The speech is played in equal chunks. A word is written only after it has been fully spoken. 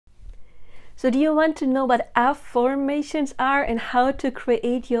So do you want to know what affirmations are and how to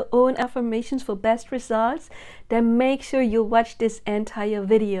create your own affirmations for best results? Then make sure you watch this entire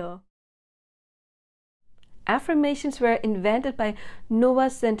video. Affirmations were invented by Noah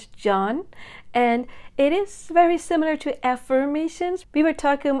St. John, and it is very similar to affirmations. We were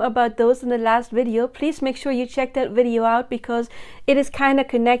talking about those in the last video. Please make sure you check that video out because it is kind of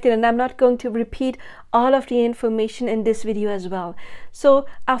connected, and I'm not going to repeat all of the information in this video as well. So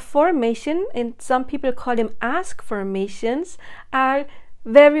affirmation, and some people call them Askformations, are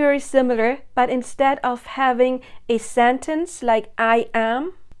very, very similar, but instead of having a sentence like I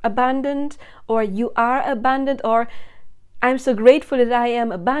am abundant, or you are abundant, or I'm so grateful that I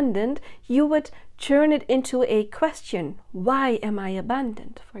am abundant, you would turn it into a question. Why am I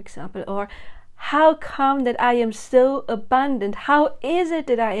abundant, for example? Or how come that I am so abundant? How is it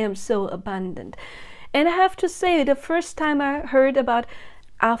that I am so abundant? And I have to say, the first time I heard about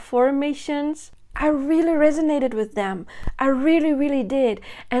affirmations, I really resonated with them. I really did.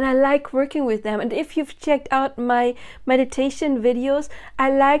 And I like working with them. And if you've checked out my meditation videos,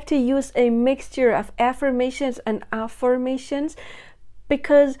 I like to use a mixture of affirmations and affirmations,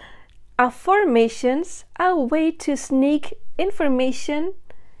 because affirmations are a way to sneak information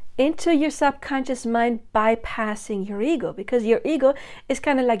into your subconscious mind, bypassing your ego, because your ego is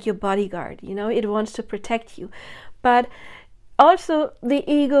kind of like your bodyguard, you know, it wants to protect you. But also the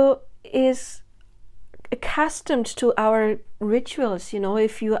ego is accustomed to our rituals. You know,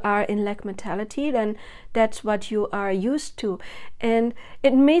 if you are in lack mentality, then that's what you are used to. And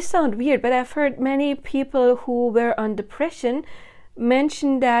it may sound weird, but I've heard many people who were on depression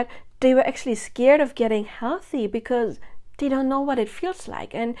mention that they were actually scared of getting healthy because they don't know what it feels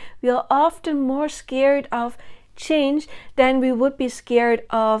like. And we are often more scared of change than we would be scared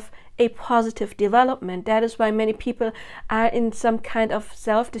of a positive development. That is why many people are in some kind of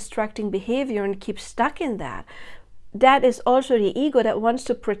self-destructing behavior and keep stuck in that. That is also the ego that wants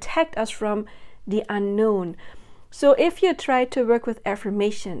to protect us from the unknown. So if you try to work with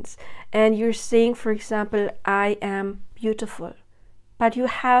affirmations and you're saying, for example, I am beautiful, but you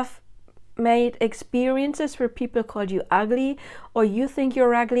have made experiences where people called you ugly, or you think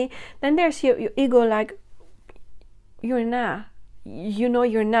you're ugly, then there's your ego like, you're not. You know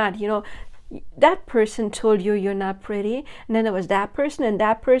you're not. You know, that person told you you're not pretty, and then there was that person and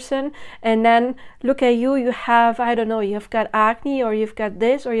that person, and then look at you, you have, I don't know, you've got acne, or you've got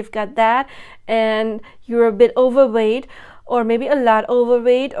this, or you've got that, and you're a bit overweight, or maybe a lot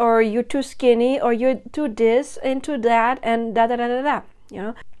overweight, or you're too skinny, or you're too this and too that, and da da da da da. You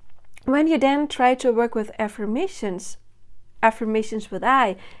know, when you then try to work with affirmations with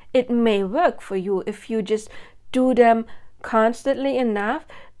I, it may work for you if you just do them constantly enough.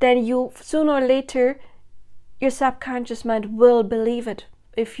 Then you, sooner or later, your subconscious mind will believe it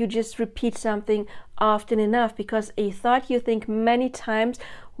if you just repeat something often enough, because a thought you think many times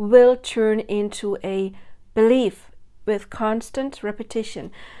will turn into a belief with constant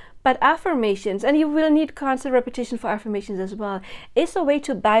repetition. But affirmations, and you will need constant repetition for affirmations as well, is a way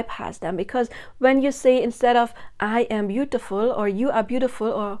to bypass them, because when you say, instead of I am beautiful, or you are beautiful,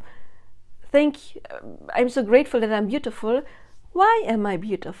 or think I'm so grateful that I'm beautiful, why am I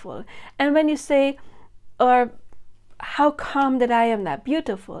beautiful? And when you say, or how come that I am not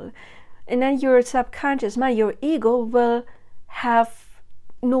beautiful, and then your subconscious mind, your ego, will have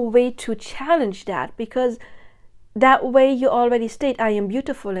no way to challenge that, because that way you already state I am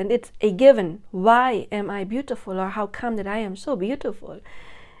beautiful, and it's a given. Why am I beautiful? Or how come that I am so beautiful?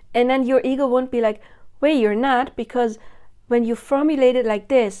 And then your ego won't be like, wait, you're not, because when you formulate it like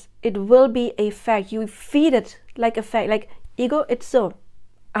this, it will be a fact. You feed it like a fact, like, ego, it's so.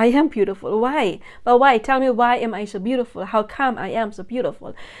 I am beautiful. Why? But why? Tell me, why am I so beautiful? How come I am so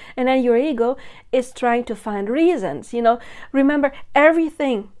beautiful? And then your ego is trying to find reasons. You know, remember,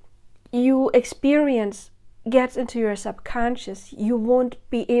 everything you experience gets into your subconscious. You won't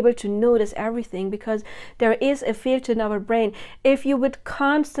be able to notice everything because there is a filter in our brain. If you would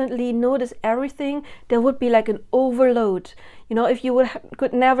constantly notice everything, there would be like an overload. You know, if you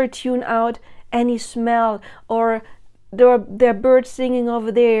could never tune out any smell, or there are birds singing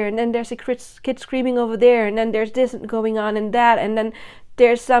over there, and then there's a kid screaming over there, and then there's this going on and that, and then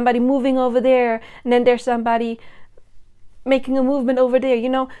there's somebody moving over there, and then there's somebody making a movement over there. You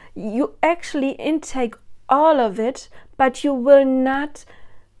know, you actually intake all of it, but you will not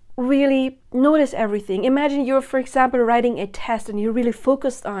really notice everything. Imagine you're, for example, writing a test and you're really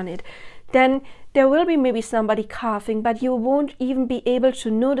focused on it. Then there will be maybe somebody coughing, but you won't even be able to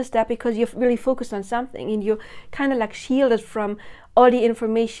notice that because you're really focused on something, and you're kind of like shielded from all the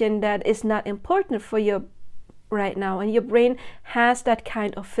information that is not important for your right now, and your brain has that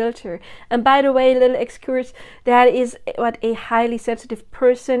kind of filter. And by the way, little excursus, that is what a highly sensitive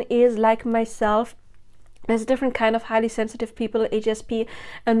person is, like myself. There's different kind of highly sensitive people, HSP,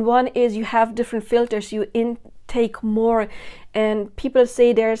 and one is you have different filters, you intake more. And people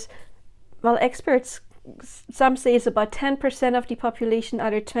say there's, well, experts, some say it's about 10% of the population,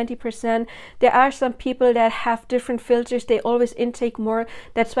 other 20%. There are some people that have different filters, they always intake more.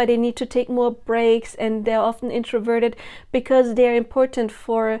 That's why they need to take more breaks, and they're often introverted because they're important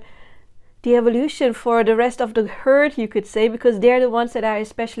for the evolution, for the rest of the herd, you could say, because they're the ones that are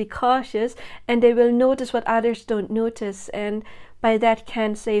especially cautious, and they will notice what others don't notice, and by that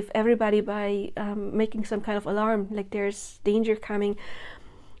can save everybody by making some kind of alarm, like there's danger coming.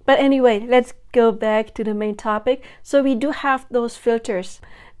 But anyway, let's go back to the main topic. So we do have those filters,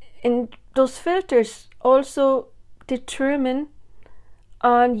 and those filters also determine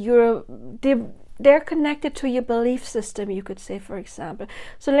on your they're connected to your belief system, you could say, for example.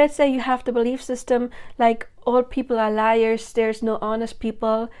 So let's say you have the belief system like all people are liars, there's no honest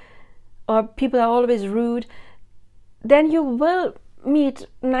people, or people are always rude. Then you will meet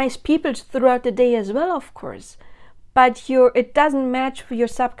nice people throughout the day as well, of course. But it doesn't match with your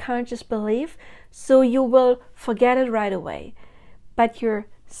subconscious belief, so you will forget it right away. But your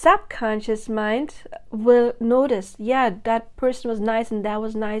subconscious mind will notice, yeah, that person was nice, and that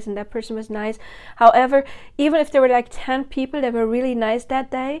was nice, and that person was nice. However, even if there were like 10 people that were really nice that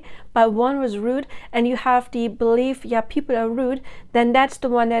day, but one was rude, and you have the belief, yeah, people are rude, then that's the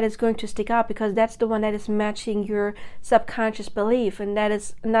one that is going to stick out, because that's the one that is matching your subconscious belief. And that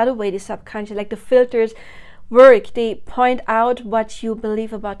is another way the subconscious, like the filters, work. They point out what you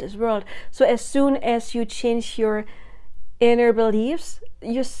believe about this world. So as soon as you change your inner beliefs,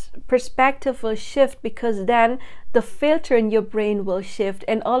 your perspective will shift, because then the filter in your brain will shift,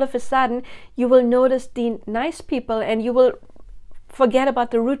 and all of a sudden you will notice the nice people, and you will forget about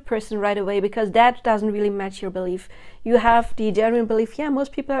the rude person right away, because that doesn't really match your belief. You have the genuine belief, yeah,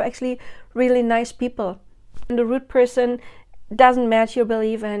 most people are actually really nice people, and the rude person doesn't match your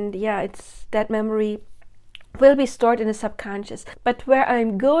belief, and yeah, it's that memory will be stored in the subconscious. But where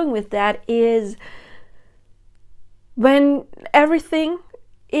I'm going with that is when everything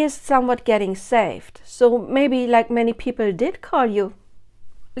is somewhat getting saved. So maybe like many people did call you,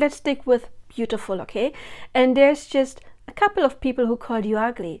 let's stick with beautiful, okay? And there's just a couple of people who called you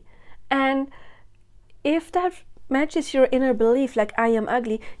ugly. And if that matches your inner belief, like I am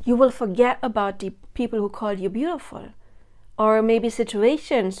ugly, you will forget about the people who called you beautiful. Or maybe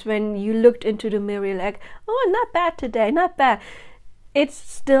situations when you looked into the mirror like, oh, not bad today, not bad. It's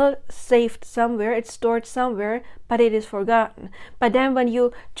still saved somewhere, it's stored somewhere, but it is forgotten. But then when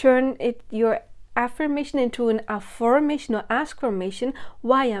you turn your affirmation into an affirmation or askformation,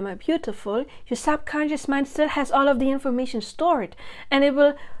 why am I beautiful? Your subconscious mind still has all of the information stored, and it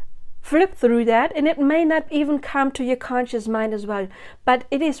will flip through that, and it may not even come to your conscious mind as well, but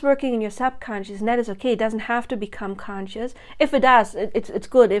it is working in your subconscious, and that is okay. It doesn't have to become conscious. If it does, it's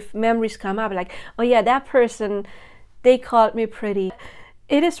good. If memories come up like, oh yeah, that person, they called me pretty.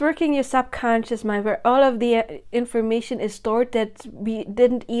 It is working in your subconscious mind, where all of the information is stored that we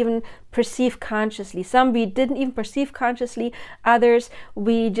didn't even perceive consciously. Some we didn't even perceive consciously, others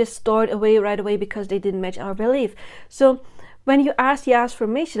we just stored away right away because they didn't match our belief. So when you ask the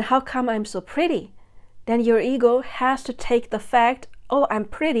affirmation, how come I'm so pretty? Then your ego has to take the fact, oh, I'm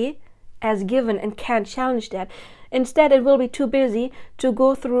pretty, as given, and can't challenge that. Instead, it will be too busy to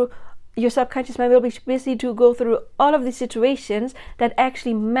go through, your subconscious mind will be busy to go through all of the situations that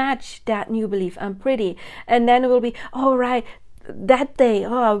actually match that new belief, I'm pretty. And then it will be, oh, right, that day,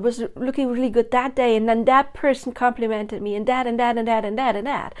 oh, I was looking really good that day, and then that person complimented me, and that, and that, and that, and that, and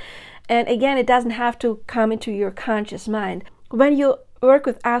that. And again, it doesn't have to come into your conscious mind. When you work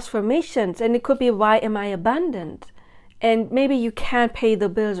with Askformations, and it could be, why am I abundant? And maybe you can't pay the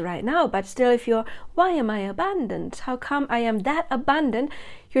bills right now, but still, if you're, why am I abundant? How come I am that abundant?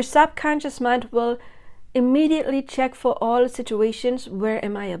 Your subconscious mind will immediately check for all situations, where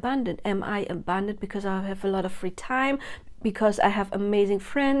am I abundant? Am I abundant because I have a lot of free time? Because I have amazing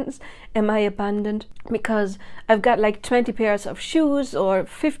friends? Am I abundant because I've got like 20 pairs of shoes, or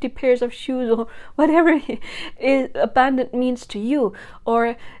 50 pairs of shoes, or whatever abundant means to you?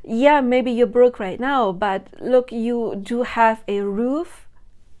 Or yeah, maybe you're broke right now, but look, you do have a roof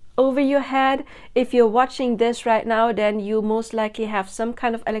over your head. If you're watching this right now, then you most likely have some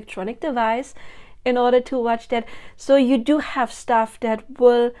kind of electronic device in order to watch that. So you do have stuff that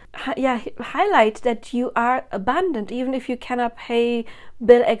will highlight that you are abundant, even if you cannot pay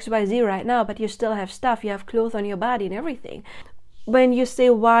bill XYZ right now, but you still have stuff. You have clothes on your body and everything. When you say,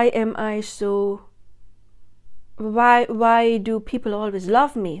 why am I so why do people always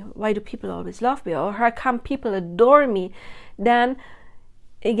love me? Why do people always love me? Or how come people adore me? Then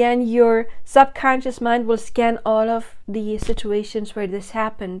again, your subconscious mind will scan all of the situations where this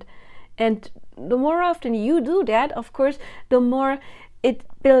happened. And the more often you do that, of course, the more it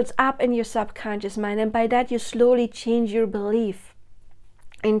builds up in your subconscious mind. And by that, you slowly change your belief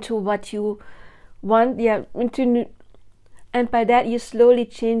into what you want. And by that, you slowly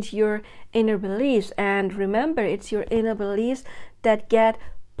change your inner beliefs. And remember, it's your inner beliefs that get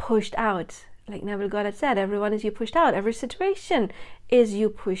pushed out. Like Neville Goddard said, everyone is you pushed out. Every situation is you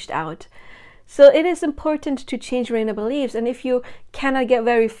pushed out. So it is important to change your inner beliefs. And if you cannot get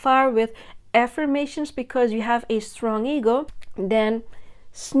very far with affirmations because you have a strong ego, then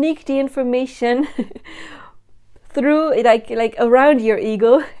sneak the information through, like around your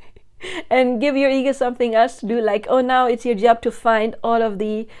ego, and give your ego something else to do. Like, oh, now it's your job to find all of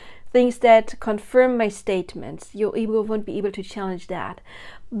the things that confirm my statements. Your ego won't be able to challenge that.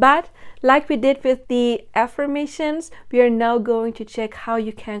 But like we did with the affirmations, we are now going to check how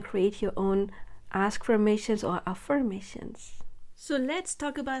you can create your own Askformations or affirmations. So let's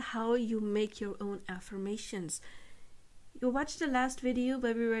talk about how you make your own affirmations. You watched the last video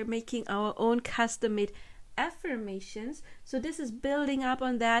where we were making our own custom-made affirmations. So this is building up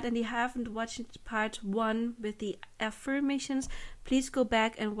on that, and you haven't watched part 1 with the affirmations, please go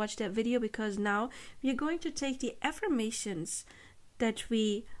back and watch that video, because now we are going to take the affirmations that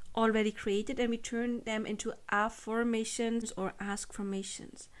we already created and we turn them into Afformations or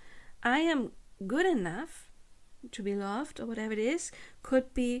Askformations. I am good enough to be loved, or whatever it is.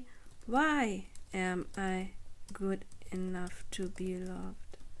 Could be, why am I good enough to be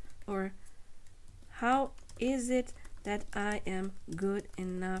loved? Or how is it that I am good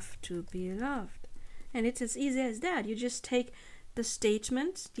enough to be loved? And it's as easy as that. You just take the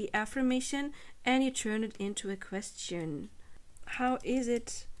statement, the affirmation, and you turn it into a question. How is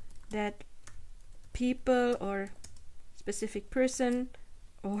it that people or specific person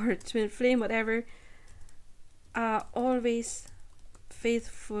or twin flame, whatever, are always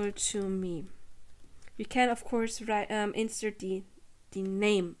faithful to me? You can, of course, insert the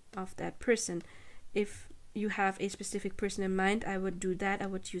name of that person. If you have a specific person in mind, I would do that. I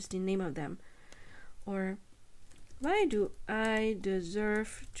would use the name of them. Or, why do I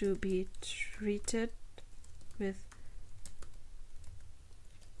deserve to be treated with?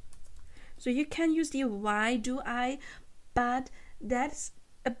 So you can use the why do I, but that's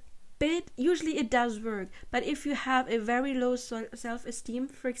a bit, usually it does work. But if you have a very low self-esteem,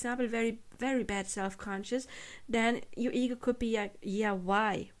 for example, very, very bad self-conscious, then your ego could be like, yeah,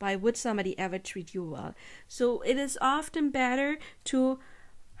 why? Why would somebody ever treat you well? So it is often better to,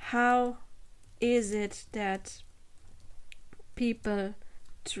 how is it that people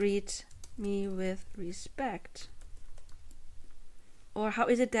treat me with respect? Or how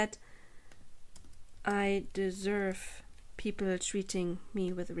is it that I deserve people treating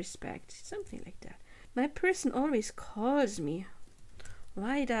me with respect? Something like that. My person always calls me.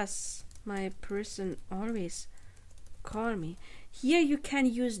 Why does my person always call me? Here you can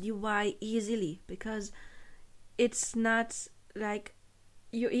use the why easily, because it's not like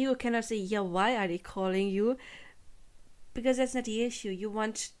your ego cannot say, yeah, why are they calling you? Because that's not the issue. You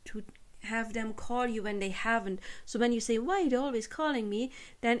want to have them call you when they haven't. So when you say, why are they always calling me,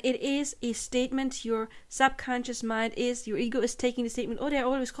 then it is a statement. Your subconscious mind is, your ego is taking the statement, oh, they're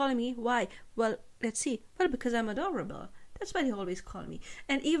always calling me. Why? Well, let's see. Well, because I'm adorable. That's why they always call me.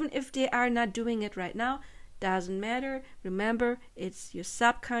 And even if they are not doing it right now, doesn't matter. Remember, it's your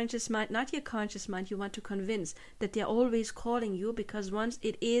subconscious mind, not your conscious mind, you want to convince that they're always calling you, because once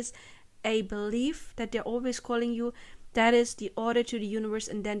it is a belief that they're always calling you, that is the order to the universe,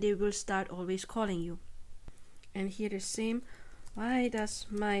 and then they will start always calling you. And here the same. Why does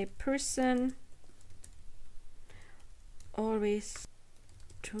my person always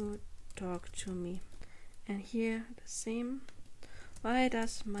to talk to me? And here the same. Why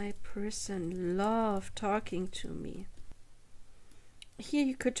does my person love talking to me? Here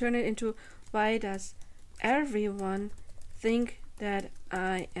you could turn it into, why does everyone think that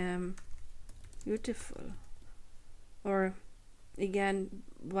I am beautiful? Or again,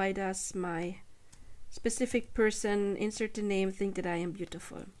 why does my specific person, insert the name, think that I am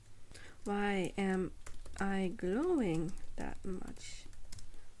beautiful? Why am I glowing that much?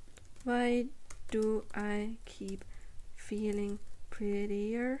 Why do I keep feeling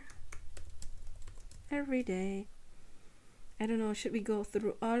prettier every day? I don't know, should we go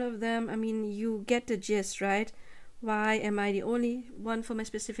through all of them? I mean, you get the gist, right? Why am I the only one for my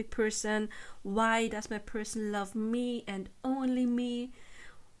specific person? Why does my person love me and only me?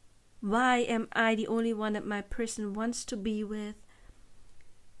 Why am I the only one that my person wants to be with?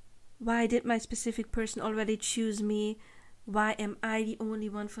 Why did my specific person already choose me? Why am I the only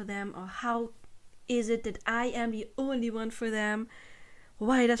one for them? Or how is it that I am the only one for them?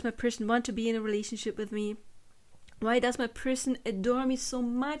 Why does my person want to be in a relationship with me? Why does my person adore me so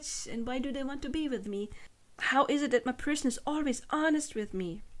much? And why do they want to be with me? How is it that my person is always honest with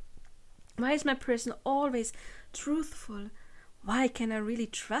me? Why is my person always truthful? Why can I really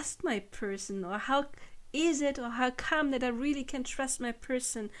trust my person? Or how is it, or how come that I really can trust my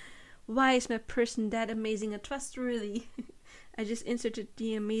person? Why is my person that amazing and trustworthy? I just inserted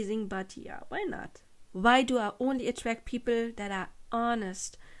the amazing, but yeah, why not? Why do I only attract people that are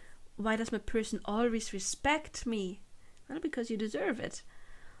honest? Why does my person always respect me? Well, because you deserve it.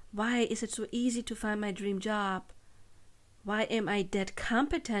 Why is it so easy to find my dream job? Why am I that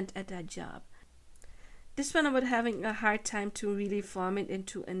competent at that job? This one I was having a hard time to really form it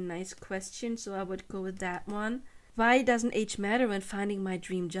into a nice question, so I would go with that one. Why doesn't age matter when finding my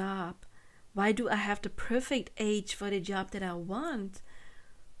dream job? Why do I have the perfect age for the job that I want?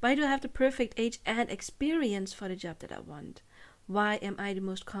 Why do I have the perfect age and experience for the job that I want? Why am I the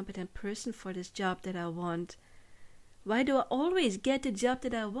most competent person for this job that I want? Why do I always get the job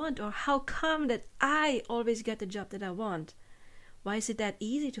that I want? Or how come that I always get the job that I want? Why is it that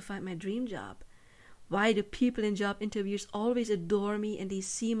easy to find my dream job? Why do people in job interviews always adore me and they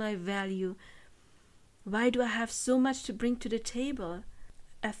see my value? Why do I have so much to bring to the table?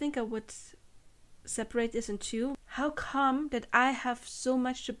 I think I would separate this in two. How come that I have so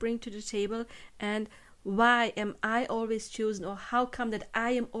much to bring to the table, and why am I always chosen, or how come that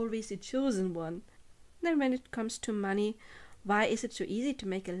I am always the chosen one? Then when it comes to money, why is it so easy to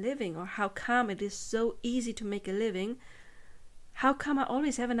make a living, or how come it is so easy to make a living? How come I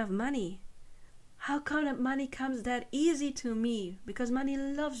always have enough money? How come that money comes that easy to me? Because money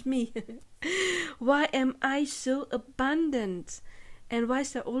loves me. Why am I so abundant? And why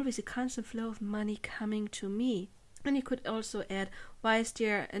is there always a constant flow of money coming to me? And you could also add, why is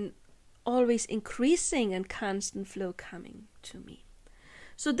there an always increasing and constant flow coming to me?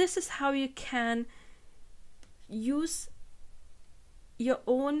 So this is how you can use your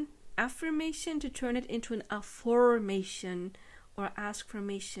own affirmation to turn it into an affirmation or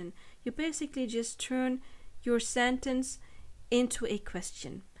askformation. You basically just turn your sentence into a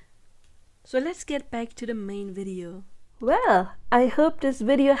question. So let's get back to the main video. Well, I hope this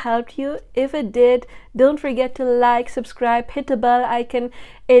video helped you. If it did, don't forget to like, subscribe, hit the bell icon.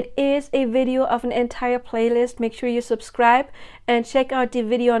 It is a video of an entire playlist. Make sure you subscribe and check out the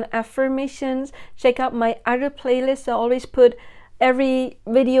video on affirmations. Check out my other playlists. I always put every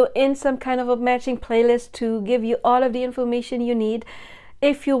video in some kind of a matching playlist to give you all of the information you need.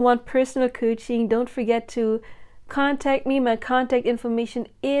 If you want personal coaching, don't forget to contact me. My contact information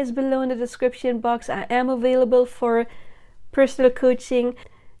is below in the description box. I am available for personal coaching,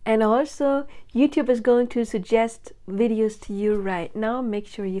 and also YouTube is going to suggest videos to you right now. Make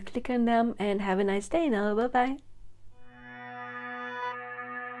sure you click on them, and have a nice day now. Bye bye.